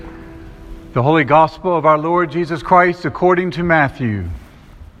The Holy Gospel of our Lord Jesus Christ according to Matthew.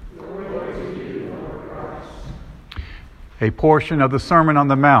 Glory to you, Lord Christ. A portion of the Sermon on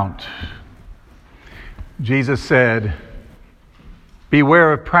the Mount. Jesus said,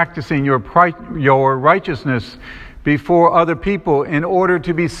 "Beware of practicing your righteousness before other people in order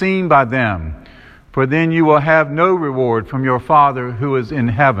to be seen by them, for then you will have no reward from your Father who is in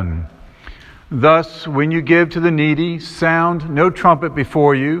heaven. Thus, when you give to the needy, sound no trumpet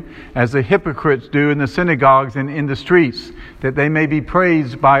before you, as the hypocrites do in the synagogues and in the streets, that they may be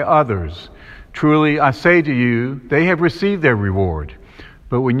praised by others. Truly, I say to you, they have received their reward.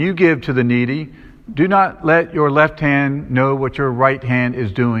 But when you give to the needy, do not let your left hand know what your right hand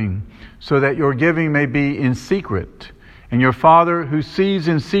is doing, so that your giving may be in secret, and your Father who sees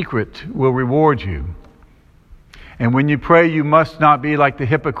in secret will reward you. And when you pray, you must not be like the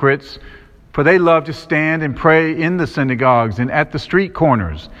hypocrites, for they love to stand and pray in the synagogues and at the street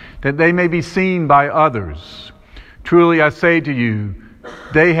corners, that they may be seen by others. Truly I say to you,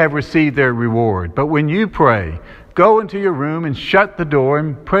 they have received their reward. But when you pray, go into your room and shut the door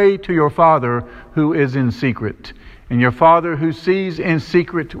and pray to your Father who is in secret. And your Father who sees in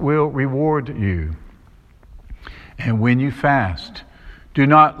secret will reward you. And when you fast, do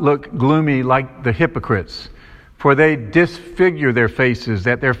not look gloomy like the hypocrites, for they disfigure their faces,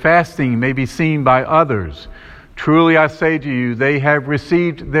 that their fasting may be seen by others. Truly I say to you, they have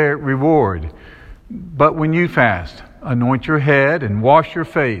received their reward. But when you fast, anoint your head and wash your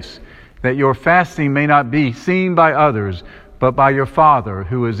face, that your fasting may not be seen by others, but by your Father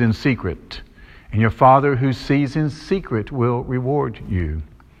who is in secret. And your Father who sees in secret will reward you.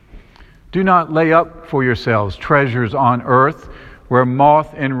 Do not lay up for yourselves treasures on earth, where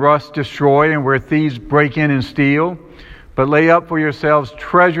moth and rust destroy and where thieves break in and steal, but lay up for yourselves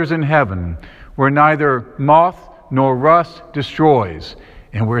treasures in heaven, where neither moth nor rust destroys,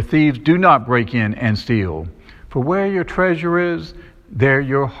 and where thieves do not break in and steal. For where your treasure is, there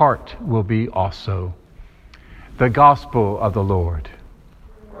your heart will be also." The Gospel of the Lord.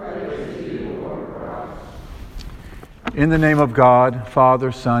 Praise to you, Lord Christ. In the name of God,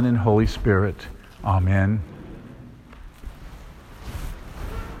 Father, Son, and Holy Spirit. Amen.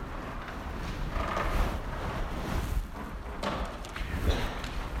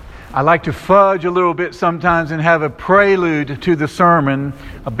 I like to fudge a little bit sometimes and have a prelude to the sermon,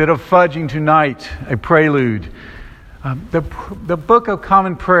 a bit of fudging tonight, a prelude. The Book of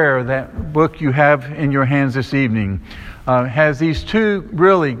Common Prayer, that book you have in your hands this evening, has these two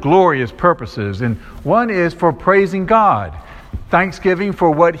really glorious purposes. And one is for praising God, thanksgiving for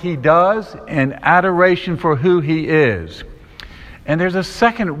what He does, and adoration for who He is. And there's a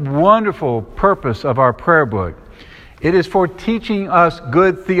second wonderful purpose of our prayer book. It is for teaching us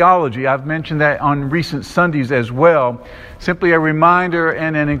good theology. I've mentioned that on recent Sundays as well. Simply a reminder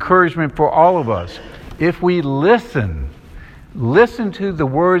and an encouragement for all of us. If we listen to the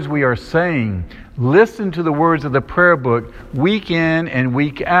words we are saying, listen to the words of the prayer book week in and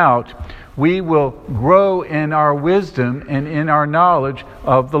week out, we will grow in our wisdom and in our knowledge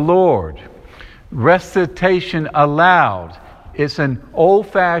of the Lord. Recitation aloud. It's an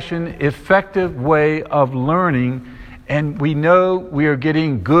old-fashioned, effective way of learning, and we know we are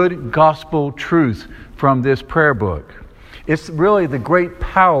getting good gospel truth from this prayer book. It's really the great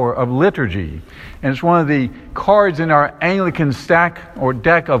power of liturgy. And it's one of the cards in our Anglican stack or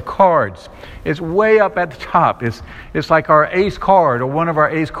deck of cards. It's way up at the top. It's like our ace card, or one of our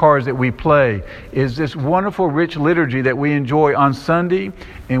ace cards that we play, is this wonderful rich liturgy that we enjoy on Sunday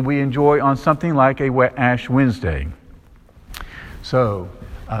and we enjoy on something like a Ash Wednesday. So,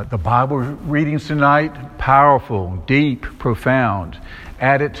 the Bible readings tonight, powerful, deep, profound.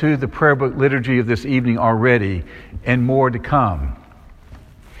 Added to the prayer book liturgy of this evening already, and more to come.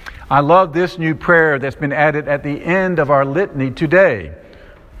 I love this new prayer that's been added at the end of our litany today.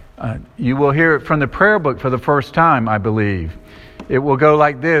 You will hear it from the prayer book for the first time, I believe. It will go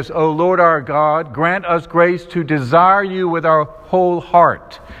like this: "O Lord our God, grant us grace to desire you with our whole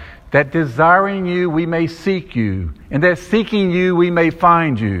heart, that desiring you we may seek you, and that seeking you we may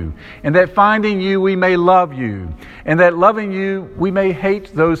find you, and that finding you we may love you, and that loving you we may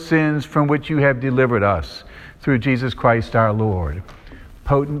hate those sins from which you have delivered us, through Jesus Christ our Lord."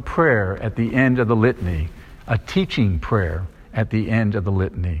 Potent prayer at the end of the litany, a teaching prayer at the end of the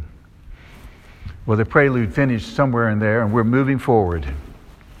litany. Well, the prelude finished somewhere in there, and we're moving forward.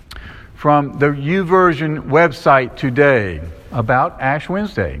 From the YouVersion website today about Ash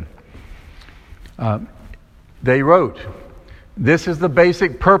Wednesday, they wrote, "This is the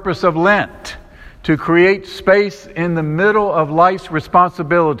basic purpose of Lent, to create space in the middle of life's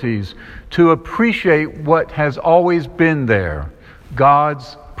responsibilities to appreciate what has always been there,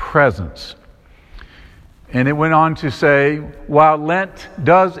 God's presence. And it went on to say, while Lent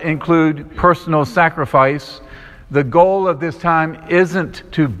does include personal sacrifice, the goal of this time isn't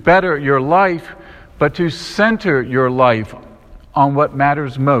to better your life, but to center your life on what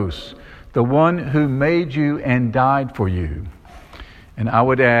matters most, the one who made you and died for you. And I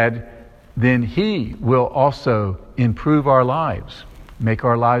would add, then He will also improve our lives, make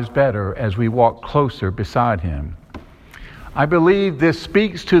our lives better as we walk closer beside Him. I believe this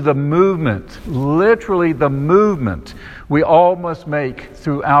speaks to the movement, literally the movement we all must make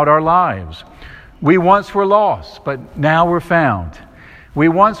throughout our lives. We once were lost, but now we're found. We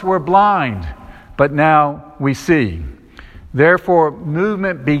once were blind, but now we see. Therefore,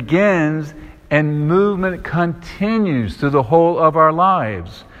 movement begins and movement continues through the whole of our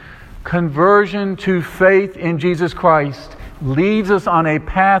lives. Conversion to faith in Jesus Christ leads us on a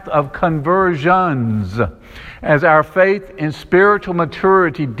path of conversions as our faith in spiritual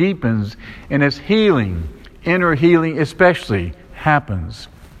maturity deepens and as healing, inner healing especially, happens.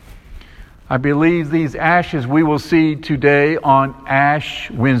 I believe these ashes we will see today on Ash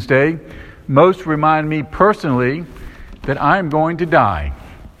Wednesday most remind me personally that I am going to die.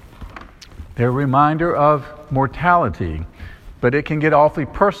 They're a reminder of mortality, but it can get awfully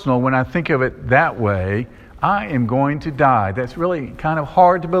personal when I think of it that way. I am going to die. That's really kind of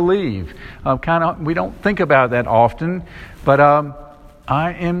hard to believe. We don't think about that often, but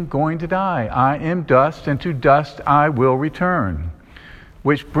I am going to die. I am dust, and to dust I will return.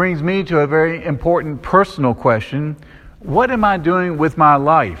 Which brings me to a very important personal question. What am I doing with my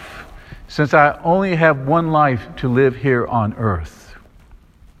life, since I only have one life to live here on earth?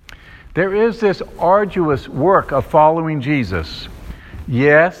 There is this arduous work of following Jesus.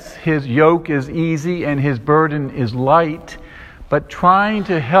 Yes, His yoke is easy and His burden is light, but trying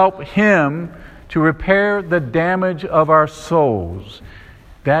to help Him to repair the damage of our souls,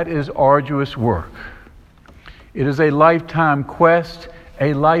 that is arduous work. It is a lifetime quest,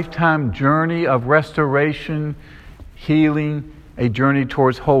 a lifetime journey of restoration, healing, a journey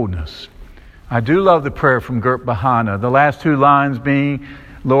towards wholeness. I do love the prayer from Gert Bahana, the last two lines being,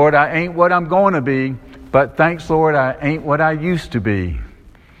 Lord, I ain't what I'm going to be, but thanks, Lord, I ain't what I used to be.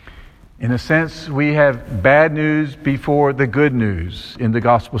 In a sense, we have bad news before the good news in the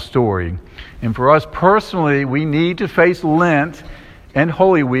gospel story. And for us personally, we need to face Lent and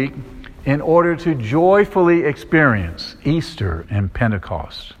Holy Week in order to joyfully experience Easter and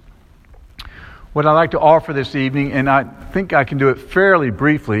Pentecost. What I'd like to offer this evening, and I think I can do it fairly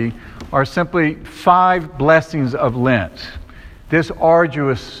briefly, are simply 5 blessings of Lent. This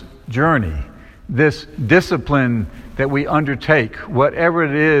arduous journey, this discipline that we undertake, whatever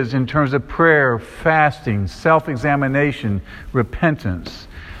it is in terms of prayer, fasting, self-examination, repentance,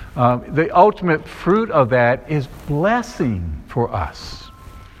 the ultimate fruit of that is blessing for us.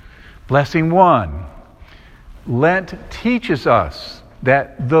 Blessing 1. Lent teaches us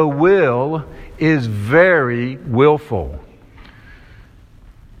that the will is very willful.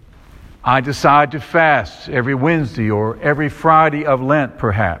 I decide to fast every Wednesday or every Friday of Lent,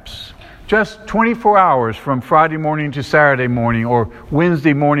 perhaps. Just 24 hours from Friday morning to Saturday morning or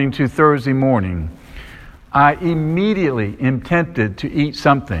Wednesday morning to Thursday morning. I immediately am tempted to eat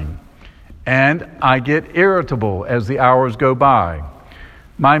something, and I get irritable as the hours go by.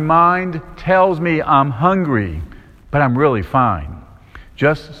 My mind tells me I'm hungry, but I'm really fine,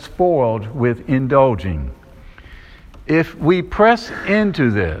 just spoiled with indulging. If we press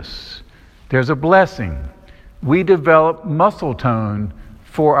into this, there's a blessing. We develop muscle tone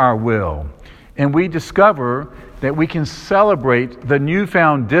for our will, and we discover that we can celebrate the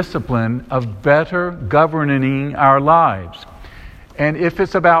newfound discipline of better governing our lives. And if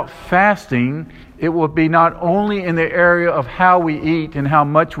it's about fasting, it will be not only in the area of how we eat and how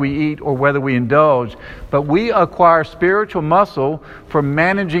much we eat or whether we indulge, but we acquire spiritual muscle for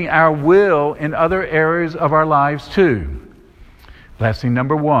managing our will in other areas of our lives too. Blessing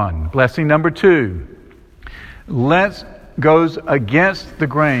number 1. Blessing number 2. Lent goes against the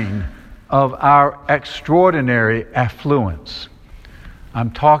grain of our extraordinary affluence.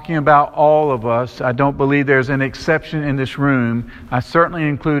 I'm talking about all of us. I don't believe there's an exception in this room. I certainly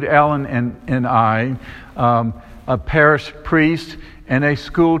include Ellen and I, a parish priest and a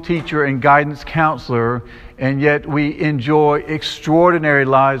school teacher and guidance counselor, and yet we enjoy extraordinary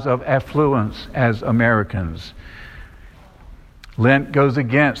lives of affluence as Americans. Lent goes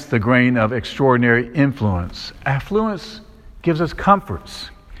against the grain of extraordinary influence. Affluence gives us comforts.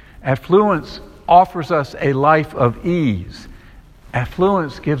 Affluence offers us a life of ease.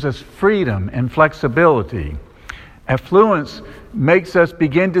 Affluence gives us freedom and flexibility. Affluence makes us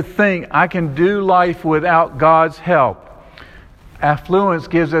begin to think, I can do life without God's help. Affluence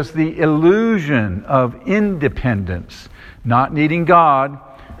gives us the illusion of independence, not needing God,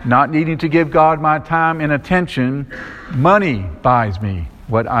 not needing to give God my time and attention. Money buys me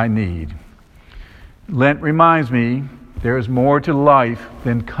what I need. Lent reminds me there is more to life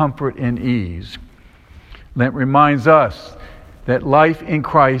than comfort and ease. Lent reminds us that life in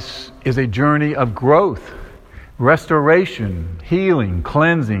Christ is a journey of growth, restoration, healing,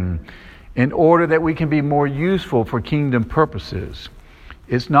 cleansing, in order that we can be more useful for kingdom purposes.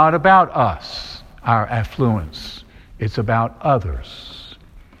 It's not about us, our affluence. It's about others.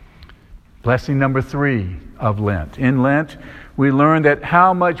 Blessing number 3 of Lent. In Lent, we learn that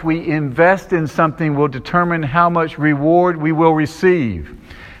how much we invest in something will determine how much reward we will receive,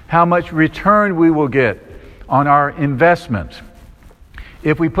 how much return we will get on our investment.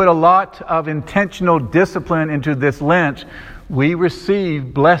 If we put a lot of intentional discipline into this Lent, we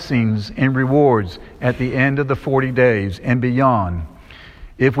receive blessings and rewards at the end of the 40 days and beyond.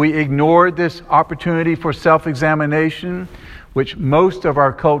 If we ignore this opportunity for self-examination, which most of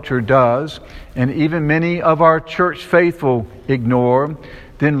our culture does, and even many of our church faithful ignore,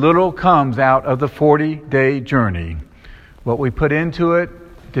 then little comes out of the 40-day journey. What we put into it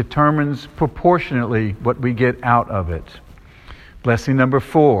determines proportionately what we get out of it. Blessing number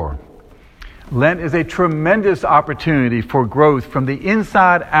 4. Lent is a tremendous opportunity for growth from the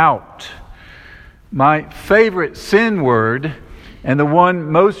inside out. My favorite sin word, and the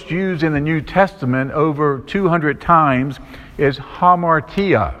one most used in the New Testament over 200 times, is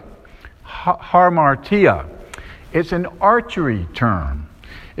hamartia. Hamartia. It's an archery term.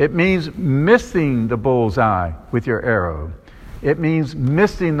 It means missing the bullseye with your arrow. It means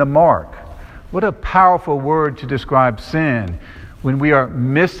missing the mark. What a powerful word to describe sin, when we are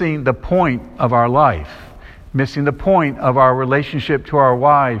missing the point of our life, missing the point of our relationship to our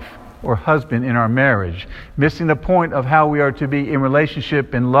wife or husband in our marriage, missing the point of how we are to be in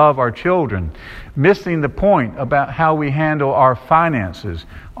relationship and love our children, missing the point about how we handle our finances,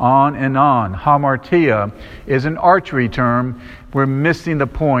 on and on. Hamartia is an archery term. We're missing the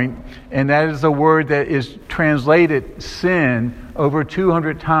point, and that is a word that is translated sin over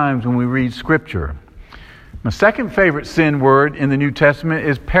 200 times when we read Scripture. My second favorite sin word in the New Testament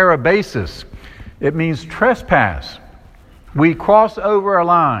is parabasis. It means trespass. We cross over our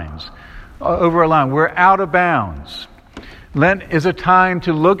lines, We're out of bounds. Lent is a time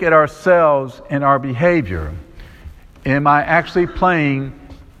to look at ourselves and our behavior. Am I actually playing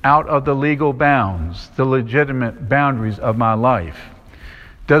out of the legal bounds, the legitimate boundaries of my life?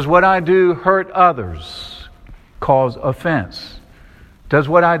 Does what I do hurt others, cause offense? Does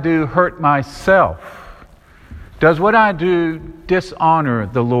what I do hurt myself? Does what I do dishonor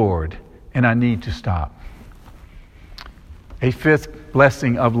the Lord, and I need to stop? A 5th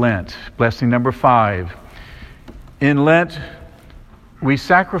blessing of Lent, blessing number 5. In Lent, we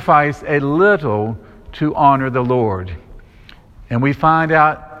sacrifice a little to honor the Lord. And we find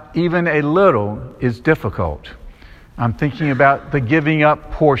out even a little is difficult. I'm thinking about the giving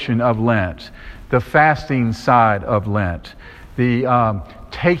up portion of Lent, the fasting side of Lent, the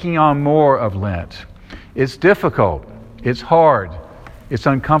taking on more of Lent. It's difficult, it's hard, it's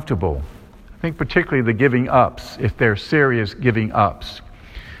uncomfortable. I think particularly the giving ups, if they're serious giving ups.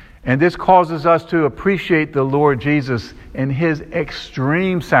 And this causes us to appreciate the Lord Jesus and His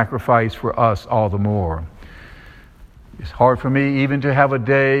extreme sacrifice for us all the more. It's hard for me even to have a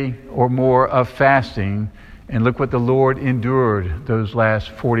day or more of fasting, and look what the Lord endured those last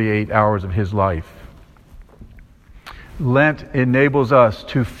 48 hours of His life. Lent enables us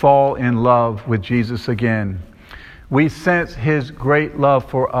to fall in love with Jesus again. We sense His great love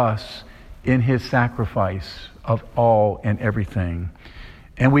for us in His sacrifice of all and everything.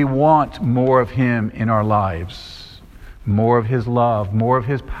 And we want more of Him in our lives. More of His love, more of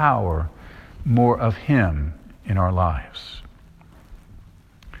His power, more of Him in our lives.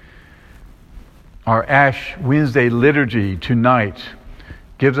 Our Ash Wednesday liturgy tonight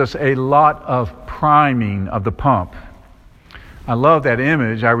gives us a lot of priming of the pump. I love that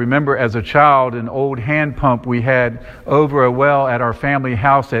image. I remember as a child an old hand pump we had over a well at our family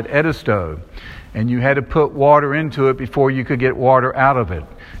house at Edisto. And you had to put water into it before you could get water out of it.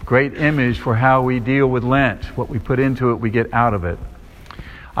 Great image for how we deal with Lent. What we put into it, we get out of it.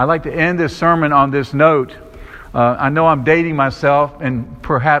 I'd like to end this sermon on this note. I know I'm dating myself and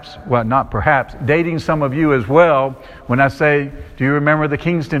dating some of you as well when I say, do you remember the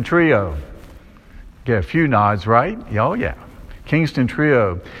Kingston Trio? Get a few nods, right? Oh, yeah. Kingston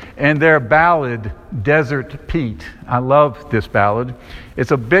Trio, and their ballad, Desert Pete. I love this ballad.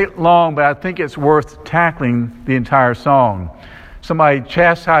 It's a bit long, but I think it's worth tackling the entire song. Somebody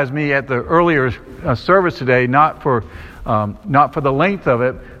chastised me at the earlier service today, not for not for the length of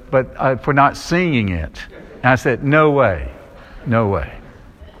it, but for not singing it. And I said, no way, no way.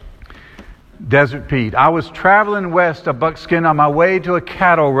 Desert Pete. I was traveling west of Buckskin on my way to a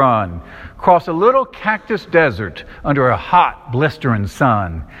cattle run, across a little cactus desert under a hot, blistering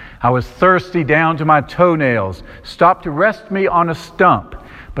sun. I was thirsty down to my toenails, stopped to rest me on a stump.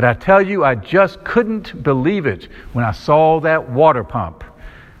 But I tell you, I just couldn't believe it when I saw that water pump.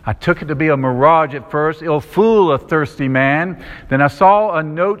 I took it to be a mirage at first, it'll fool a thirsty man. Then I saw a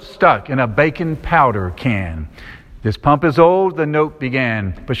note stuck in a baking powder can. This pump is old, the note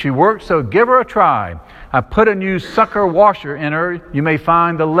began, but she worked, so give her a try. I put a new sucker washer in her, you may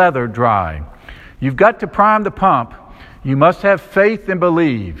find the leather dry. You've got to prime the pump. You must have faith and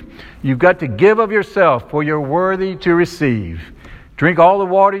believe. You've got to give of yourself, for you're worthy to receive. Drink all the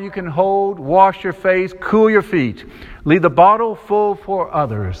water you can hold, wash your face, cool your feet. Leave the bottle full for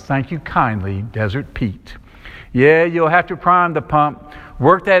others. Thank you kindly, Desert Pete. Yeah, you'll have to prime the pump.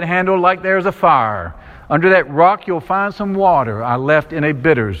 Work that handle like there's a fire. Under that rock, you'll find some water I left in a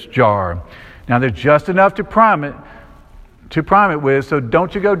bitters jar. Now, there's just enough to prime it with, so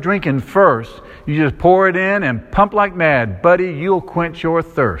don't you go drinking first. You just pour it in and pump like mad. Buddy, you'll quench your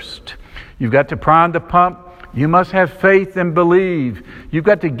thirst. You've got to prime the pump. You must have faith and believe. You've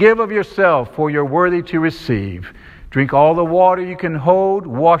got to give of yourself, for you're worthy to receive. Drink all the water you can hold.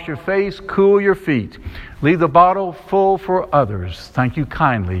 Wash your face, cool your feet. Leave the bottle full for others. Thank you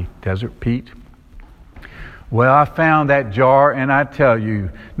kindly, Desert Pete. Well, I found that jar, and I tell you,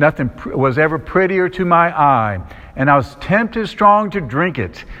 nothing was ever prettier to my eye. And I was tempted strong to drink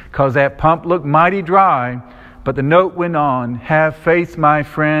it, 'cause that pump looked mighty dry. But the note went on, have faith, my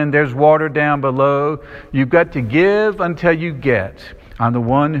friend, there's water down below. You've got to give until you get. I'm the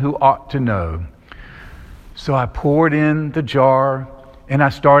one who ought to know. So I poured in the jar, and I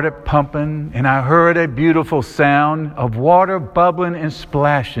started pumping, and I heard a beautiful sound of water bubbling and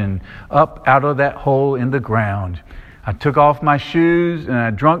splashing up out of that hole in the ground. I took off my shoes, and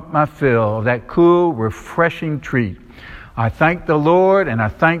I drank my fill of that cool, refreshing treat. I thank the Lord, and I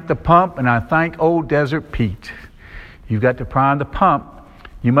thank the pump, and I thank old Desert Pete. You've got to prime the pump.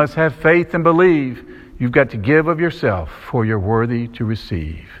 You must have faith and believe. You've got to give of yourself, for you're worthy to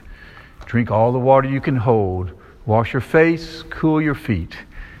receive. Drink all the water you can hold. Wash your face, cool your feet.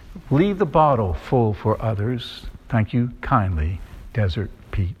 Leave the bottle full for others. Thank you kindly, Desert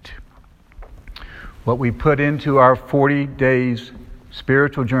Pete. What we put into our 40 days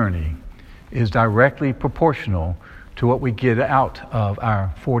spiritual journey is directly proportional to what we get out of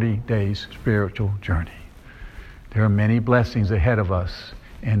our 40 days spiritual journey. There are many blessings ahead of us,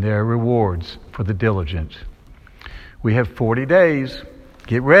 and there are rewards for the diligent. We have 40 days.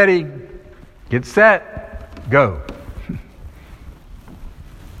 Get ready. Get set. Go.